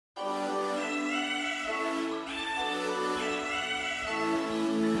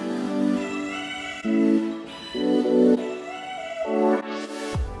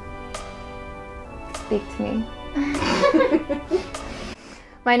speak to me.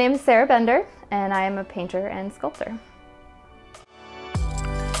 My name is Sarah Bender, and I am a painter and sculptor.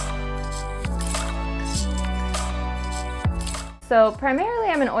 So primarily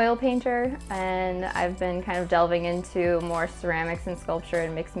I'm an oil painter, and I've been kind of delving into more ceramics and sculpture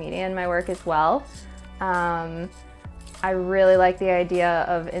and mixed media in my work as well. I really like the idea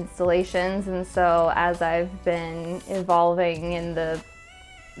of installations, and so as I've been evolving in the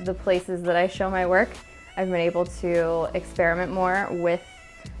places that I show my work, I've been able to experiment more with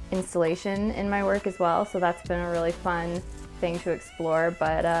installation in my work as well, so that's been a really fun thing to explore.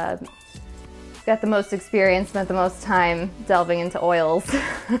 But got the most experience, spent the most time delving into oils.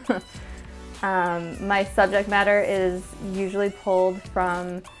 My subject matter is usually pulled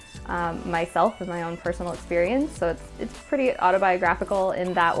from myself and my own personal experience, so it's pretty autobiographical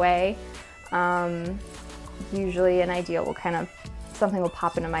in that way. Usually an idea will something will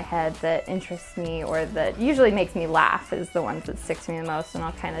pop into my head that interests me or that usually makes me laugh is the ones that stick to me the most, and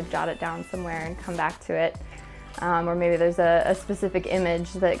I'll kind of jot it down somewhere and come back to it. Or maybe there's a specific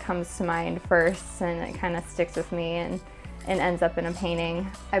image that comes to mind first and it kind of sticks with me and ends up in a painting.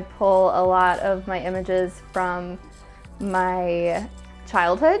 I pull a lot of my images from my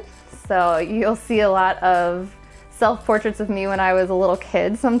childhood, so you'll see a lot of self-portraits of me when I was a little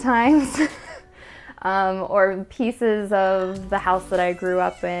kid sometimes. Or pieces of the house that I grew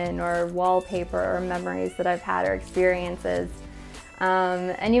up in, or wallpaper, or memories that I've had, or experiences.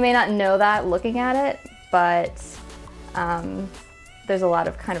 And you may not know that looking at it, but there's a lot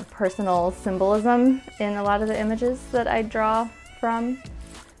of kind of personal symbolism in a lot of the images that I draw from.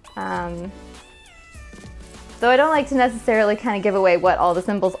 Though I don't like to necessarily kind of give away what all the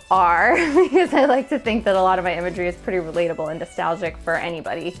symbols are, because I like to think that a lot of my imagery is pretty relatable and nostalgic for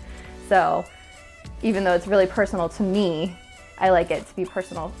anybody. So even though it's really personal to me, I like it to be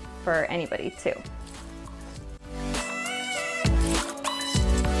personal for anybody too.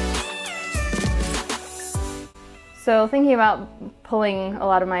 So thinking about pulling a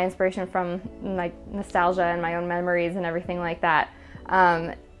lot of my inspiration from my nostalgia and my own memories and everything like that,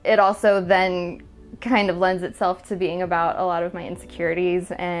 it also then kind of lends itself to being about a lot of my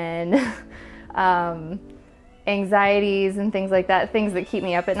insecurities and anxieties and things like that. Things that keep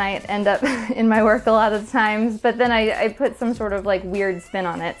me up at night end up in my work a lot of the times, but then I put some sort of like weird spin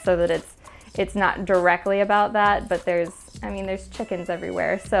on it so that it's not directly about that, but there's chickens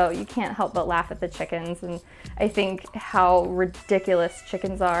everywhere, so you can't help but laugh at the chickens, and I think how ridiculous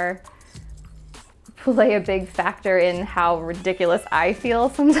chickens are play a big factor in how ridiculous I feel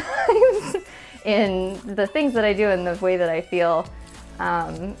sometimes in the things that I do and the way that I feel,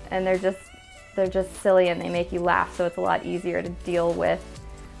 and they're just silly and they make you laugh, so it's a lot easier to deal with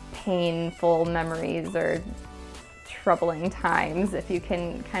painful memories or troubling times if you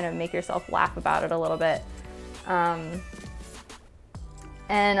can kind of make yourself laugh about it a little bit.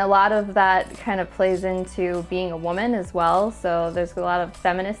 And a lot of that kind of plays into being a woman as well, so there's a lot of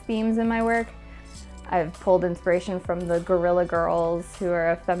feminist themes in my work. I've pulled inspiration from the Guerrilla Girls, who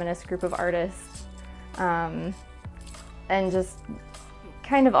are a feminist group of artists, and just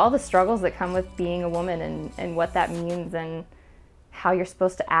kind of all the struggles that come with being a woman and what that means and how you're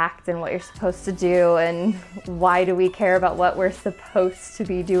supposed to act and what you're supposed to do and why do we care about what we're supposed to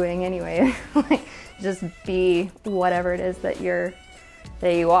be doing anyway. Like, just be whatever it is that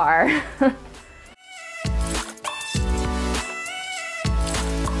you are.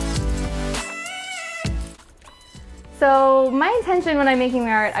 So my intention when I'm making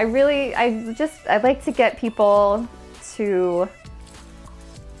my art, I like to get people to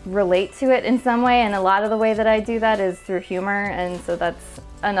relate to it in some way, and a lot of the way that I do that is through humor, and so that's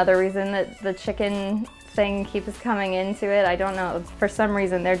another reason that the chicken thing keeps coming into it. I don't know, for some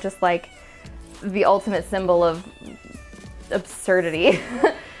reason they're just like the ultimate symbol of absurdity.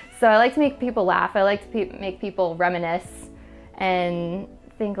 So I like to make people laugh, I like to make people reminisce and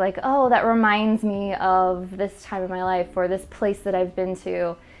think like, oh, that reminds me of this time of my life or this place that I've been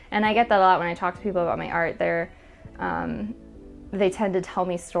to. And I get that a lot when I talk to people about my art. They tend to tell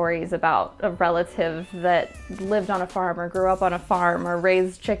me stories about a relative that lived on a farm or grew up on a farm or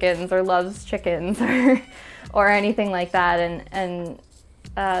raised chickens or loves chickens or anything like that. And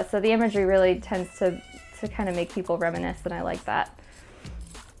so the imagery really tends to kind of make people reminisce, and I like that.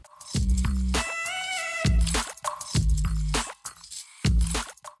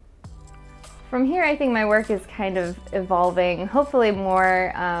 From here, I think my work is kind of evolving, hopefully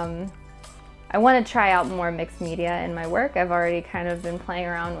more. I want to try out more mixed media in my work. I've already kind of been playing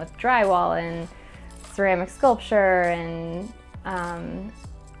around with drywall and ceramic sculpture and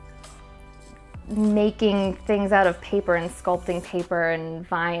making things out of paper and sculpting paper and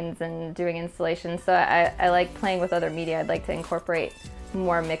vines and doing installations. So I like playing with other media. I'd like to incorporate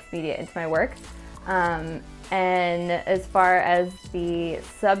more mixed media into my work. And as far as the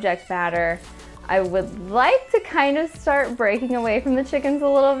subject matter, I would like to kind of start breaking away from the chickens a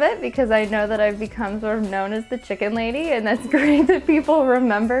little bit, because I know that I've become sort of known as the chicken lady, and that's great that people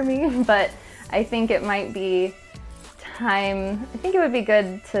remember me, but I think it might be time, I think it would be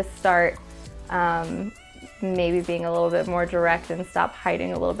good to start maybe being a little bit more direct and stop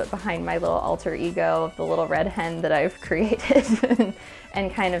hiding a little bit behind my little alter ego of the little red hen that I've created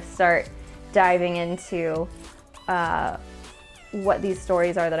and kind of start diving into what these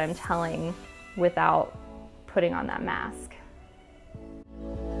stories are that I'm telling without putting on that mask.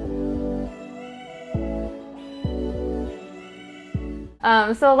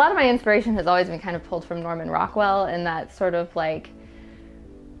 So a lot of my inspiration has always been kind of pulled from Norman Rockwell and that sort of like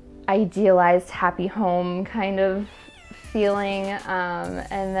idealized happy home kind of feeling.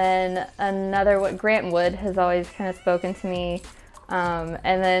 And then another, what Grant Wood has always kind of spoken to me.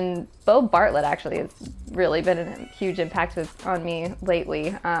 And then Bo Bartlett actually has really been a huge impact on me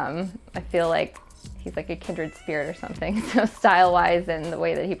lately. I feel like he's like a kindred spirit or something. So style-wise and the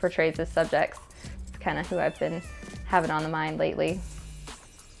way that he portrays his subjects, it's kind of who I've been having on the mind lately.